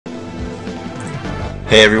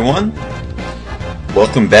Hey everyone,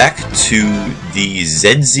 welcome back to the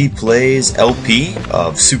ZZ Plays LP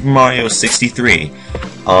of Super Mario 63.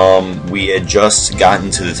 We had just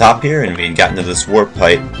gotten to the top here and we had gotten to this warp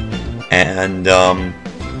pipe, and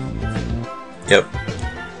yep,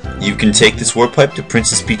 you can take this warp pipe to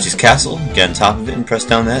Princess Peach's castle, get on top of it and press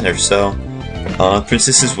down that or so.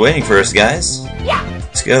 Princess is waiting for us, guys. Yeah.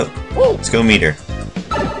 Let's go. Let's go meet her.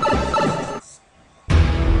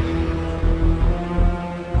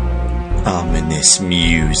 Ominous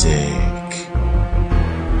music.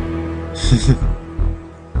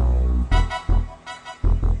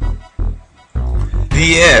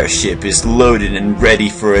 The airship is loaded and ready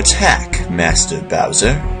for attack, Master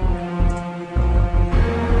Bowser.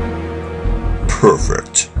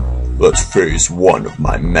 Perfect. Let's phase 1 of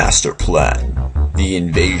my master plan. The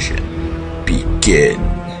invasion.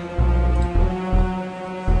 Begin.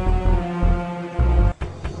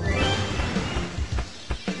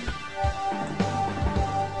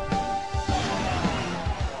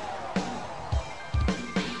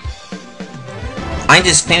 I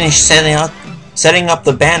just finished setting up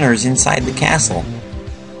the banners inside the castle.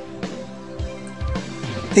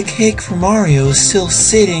 The cake for Mario is still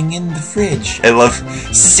sitting in the fridge. I love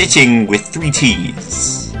sitting with 3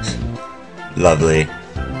 T's. Lovely.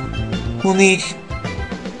 We'll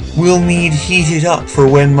need heated up for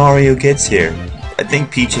when Mario gets here. I think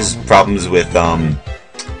Peach has problems with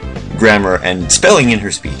grammar and spelling in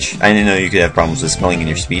her speech. I didn't know you could have problems with spelling in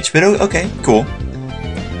your speech, but okay, cool.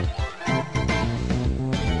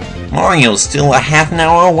 Mario's still a half an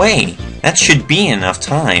hour away. That should be enough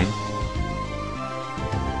time.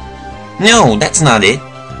 No, that's not it.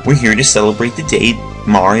 We're here to celebrate the day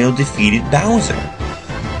Mario defeated Bowser.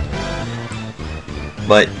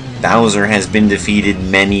 But Bowser has been defeated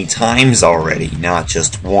many times already, not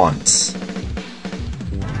just once.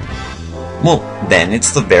 Well, then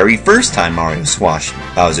it's the very first time Mario squashed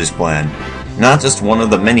Bowser's plan. Not just one of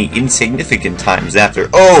the many insignificant times after.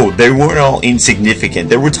 Oh, they weren't all insignificant.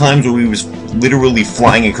 There were times where he was literally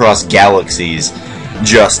flying across galaxies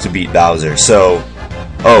just to beat Bowser. So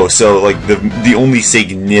like the only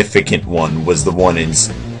significant one was the one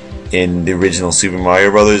in the original Super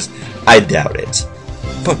Mario Brothers? I doubt it.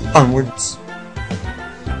 But onwards.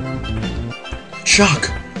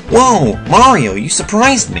 Shock! Whoa, Mario, you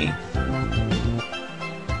surprised me.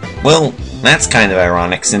 Well, that's kind of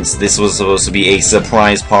ironic, since this was supposed to be a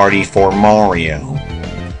surprise party for Mario.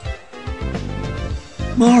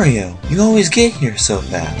 Mario, you always get here so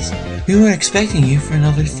fast. We weren't expecting you for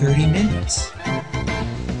another 30 minutes.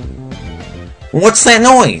 What's that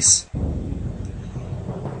noise?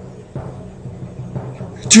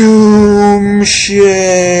 Doom Ship!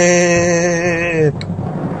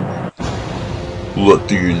 Let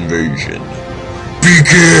the invasion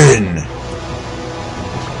begin!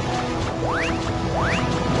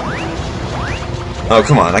 Oh,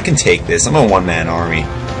 come on, I can take this. I'm a one-man army.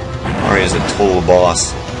 Mario's a total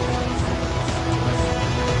boss.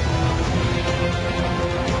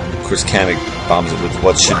 Of course, Kamek bombs it with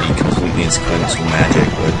what should be completely insequential magic,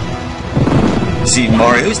 but... You see,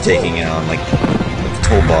 Mario's taking it on, like a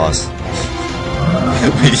total boss.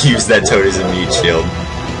 We use that toad as a meat shield.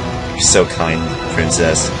 You're so kind,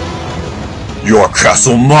 Princess. Your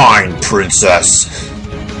castle mine, Princess!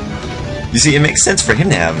 You see, it makes sense for him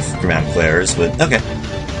to have grammatical errors, but okay.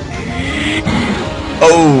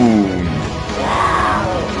 Oh!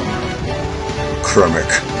 Kamek,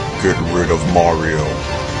 get rid of Mario. ...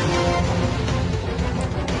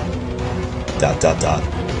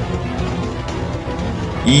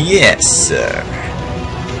 Yes, sir.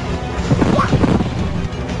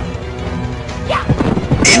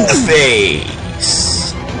 In the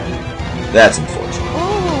face! That's unfortunate.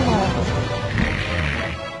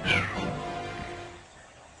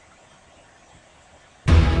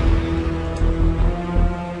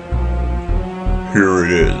 Here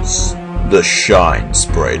it is, the Shine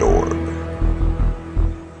Sprite Orb.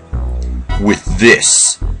 With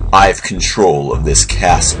this, I've control of this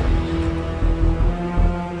castle.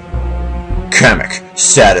 Kamek,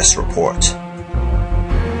 status report.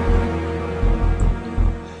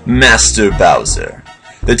 Master Bowser,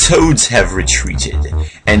 the Toads have retreated,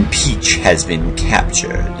 and Peach has been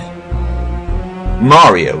captured.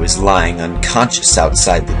 Mario is lying unconscious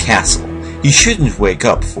outside the castle. He shouldn't wake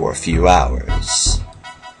up for a few hours.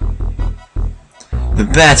 The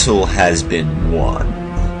battle has been won.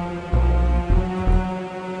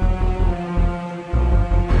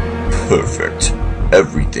 Perfect.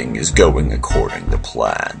 Everything is going according to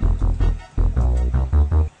plan.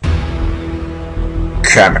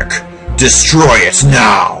 Kamek, destroy it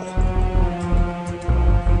now!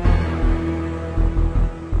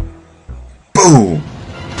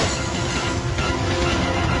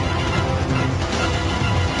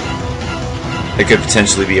 It could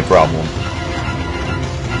potentially be a problem.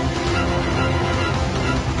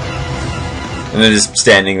 And they're just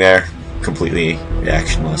standing there, completely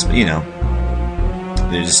reactionless, but you know,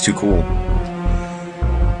 they're just too cool.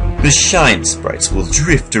 The Shine Sprites will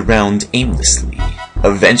drift around aimlessly.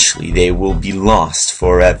 Eventually, they will be lost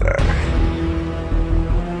forever.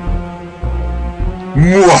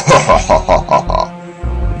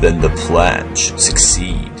 Then the plan should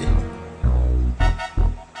succeed.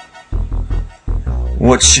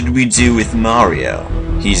 What should we do with Mario?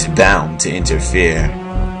 He's bound to interfere.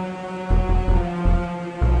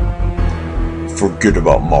 Forget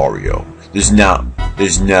about Mario. There's now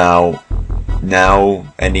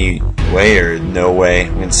any way or no way?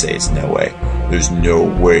 I'm gonna say it's no way. There's no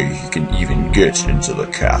way he can even get into the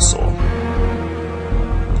castle.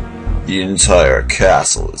 The entire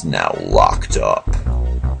castle is now locked up.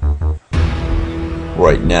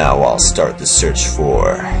 Right now, I'll start the search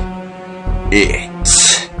for it.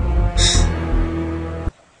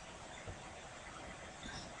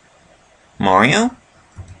 Mario?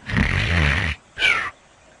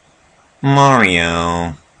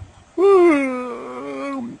 Mario.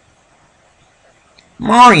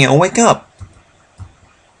 Mario, wake up!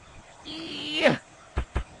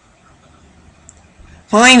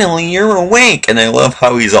 Finally, you're awake! And I love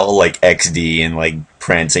how he's all like XD and like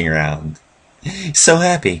prancing around. He's so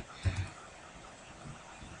happy.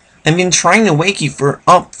 I've been trying to wake you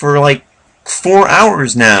up for like 4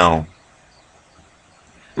 hours now.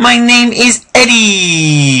 My name is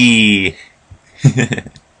Eddie!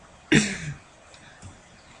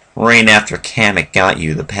 Right after Kamek got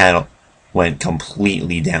you, the paddle went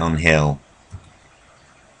completely downhill.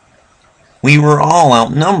 We were all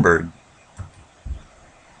outnumbered.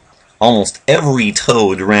 Almost every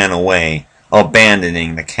Toad ran away,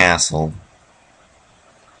 abandoning the castle.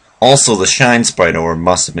 Also, the Shine Sprite Orb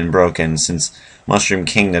must have been broken, since Mushroom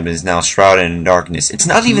Kingdom is now shrouded in darkness. It's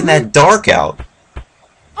not even that dark out!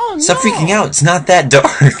 Oh, Stop no. freaking out, it's not that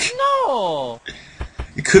dark! No!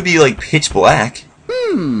 It could be like pitch black.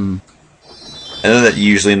 I know that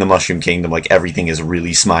usually in the Mushroom Kingdom, like, everything is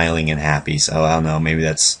really smiling and happy, so I don't know, maybe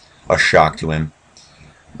that's a shock to him.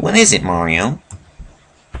 What is it, Mario?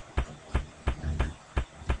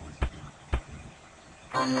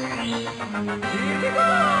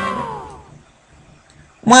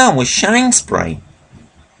 Wow, a Shine Sprite!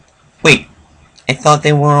 Wait, I thought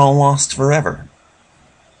they were all lost forever.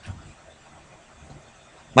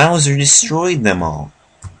 Bowser destroyed them all.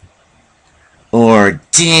 Or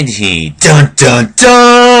did he? Dun dun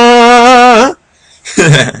dun!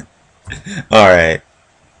 Alright.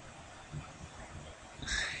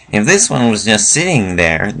 If this one was just sitting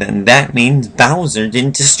there, then that means Bowser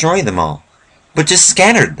didn't destroy them all, but just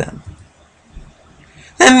scattered them.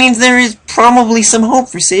 That means there is probably some hope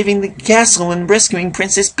for saving the castle and rescuing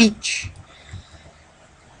Princess Peach.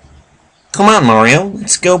 Come on, Mario,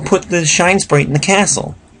 let's go put the Shine Sprite in the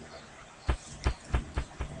castle.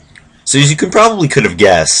 So as you could have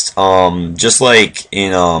guessed, just like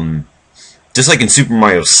in Super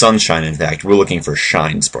Mario Sunshine, in fact, we're looking for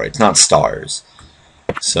Shine Sprites, not stars.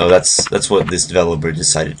 So that's what this developer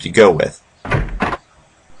decided to go with.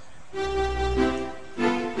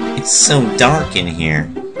 It's so dark in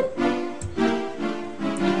here.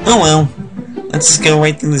 Oh well, let's just go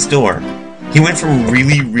right through this door. He went from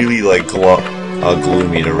really, really like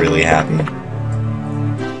gloomy to really happy.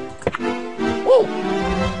 Ooh.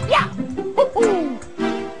 Yeah. Ooh.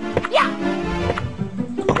 Yeah.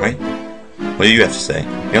 Alright. What do you have to say?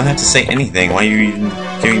 You don't have to say anything. Why are you even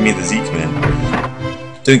giving me the Z command?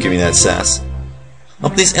 Don't give me that sass.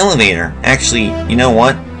 Up this elevator. Actually, you know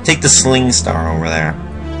what? Take the Sling Star over there.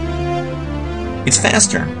 It's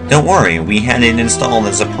faster. Don't worry, we had it installed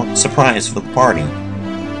as a surprise for the party.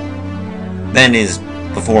 That is,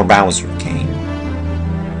 before Bowser came.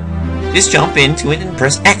 Just jump into it and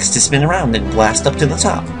press X to spin around and blast up to the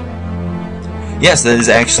top. Yes, that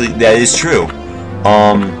is true.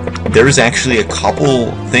 There is actually a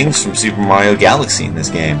couple things from Super Mario Galaxy in this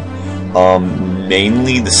game.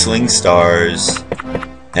 Mainly the Sling Stars,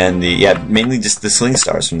 and mainly just the Sling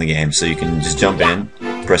Stars from the game. So you can just jump in,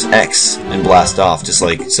 press X, and blast off, just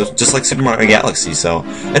like Super Mario Galaxy. So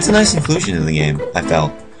that's a nice inclusion in the game, I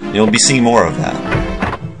felt. You'll be seeing more of that.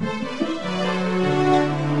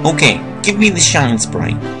 Okay, give me the Shine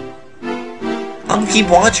Sprite. I'll keep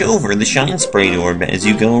watch over the Shine Sprite Orb as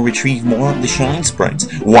you go retrieve more of the Shine Sprites.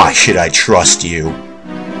 Why should I trust you?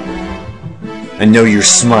 I know your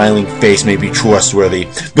smiling face may be trustworthy,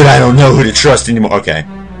 but I don't know who to trust anymore. Okay,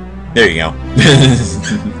 there you go.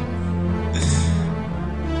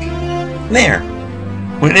 There.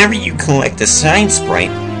 Whenever you collect a Shine Sprite,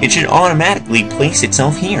 it should automatically place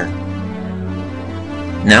itself here.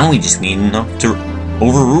 Now we just need enough to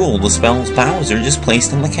overrule the spells Bowser just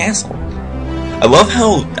placed in the castle. I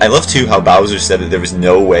love too how Bowser said that there was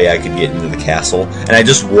no way I could get into the castle, and I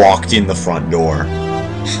just walked in the front door.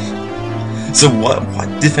 So what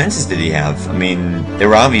defenses did he have? I mean, they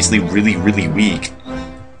were obviously really, really weak.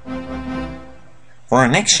 For our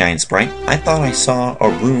next Shine Sprite, I thought I saw a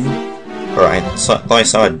room, or thought I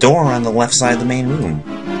saw a door on the left side of the main room.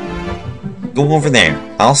 Go over there.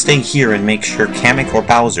 I'll stay here and make sure Kamek or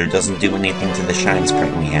Bowser doesn't do anything to the Shine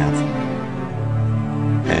Sprite we have.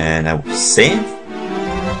 And I will save.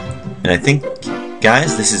 And I think,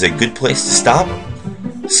 guys, this is a good place to stop.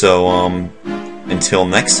 So, until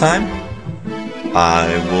next time, I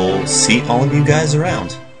will see all of you guys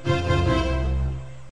around.